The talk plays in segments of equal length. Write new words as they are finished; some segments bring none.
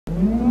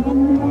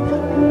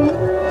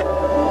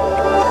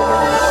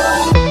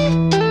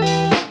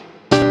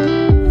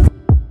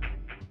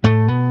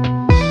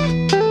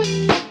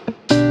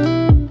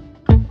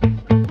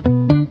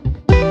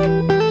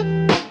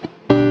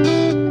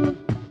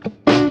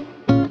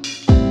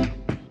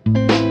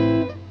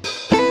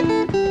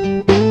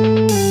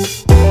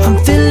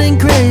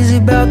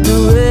About the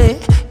way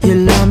you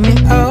love me,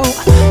 oh.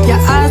 Your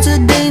eyes are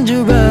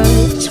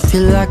dangerous,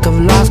 feel like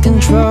I've lost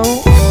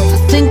control. I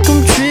think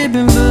I'm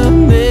tripping, but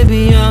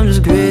maybe I'm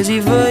just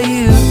crazy for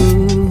you.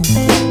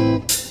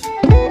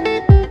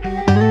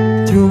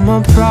 Through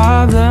my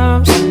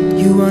problems,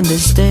 you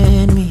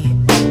understand me.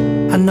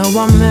 I know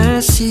I'm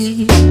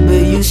messy,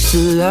 but you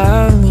still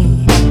love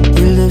me.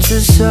 Your lips are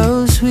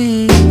so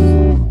sweet,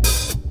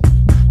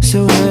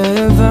 so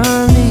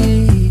heavenly.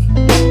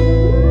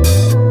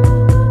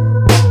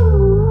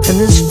 And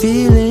this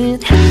feeling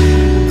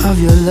of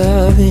your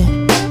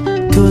loving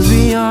goes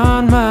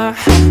beyond my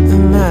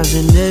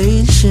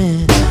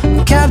imagination.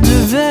 I'm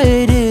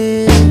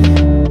captivated,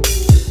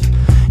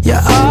 you're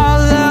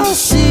all I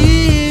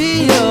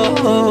see.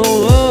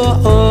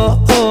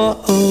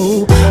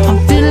 I'm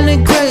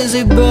feeling crazy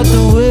about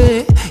the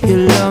way you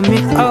love me,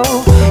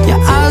 oh. Your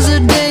eyes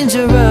are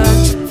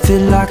dangerous,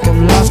 feel like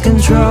I've lost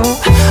control.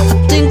 I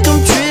think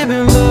I'm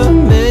tripping, but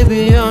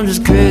maybe I'm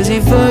just crazy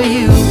for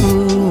you.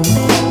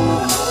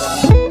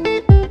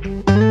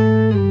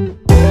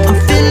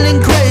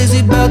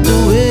 About the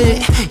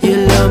way you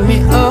love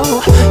me,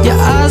 oh. Your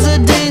eyes are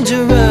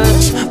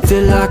dangerous,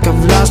 feel like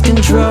I've lost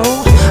control.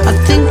 I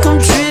think I'm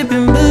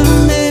tripping, but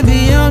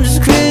maybe I'm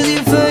just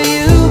crazy for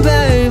you,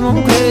 babe.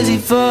 I'm crazy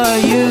for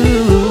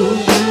you.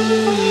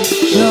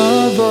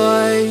 Your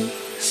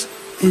voice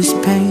is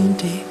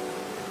painting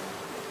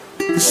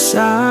the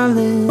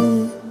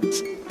silence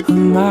of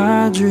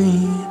my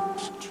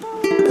dreams,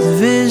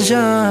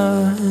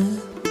 visions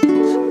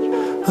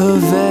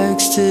of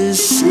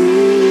ecstasy.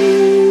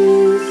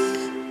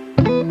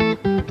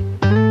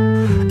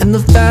 And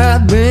the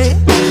fabric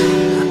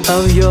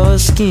of your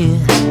skin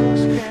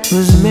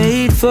was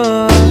made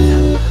for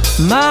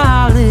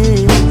my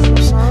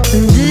lips,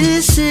 and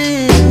this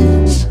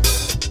is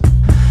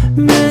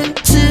meant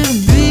to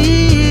be.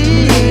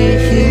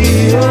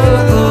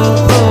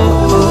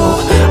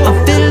 I'm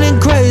feeling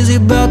crazy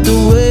about the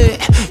way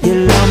you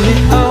love me,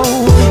 oh.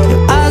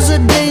 Your eyes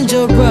are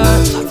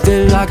dangerous, I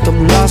feel like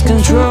I've lost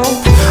control. I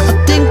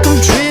think I'm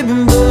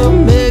tripping, but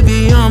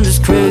maybe I'm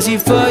just crazy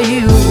for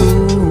you.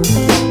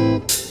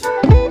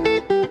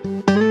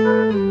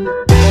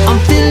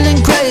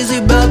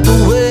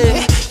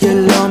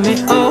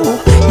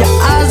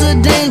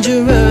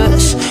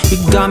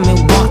 Got me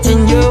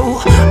wanting you.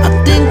 I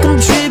think I'm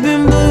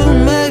tripping, but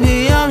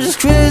maybe I'm just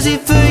crazy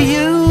for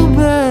you,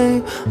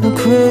 babe. I'm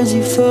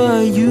crazy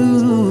for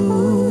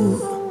you.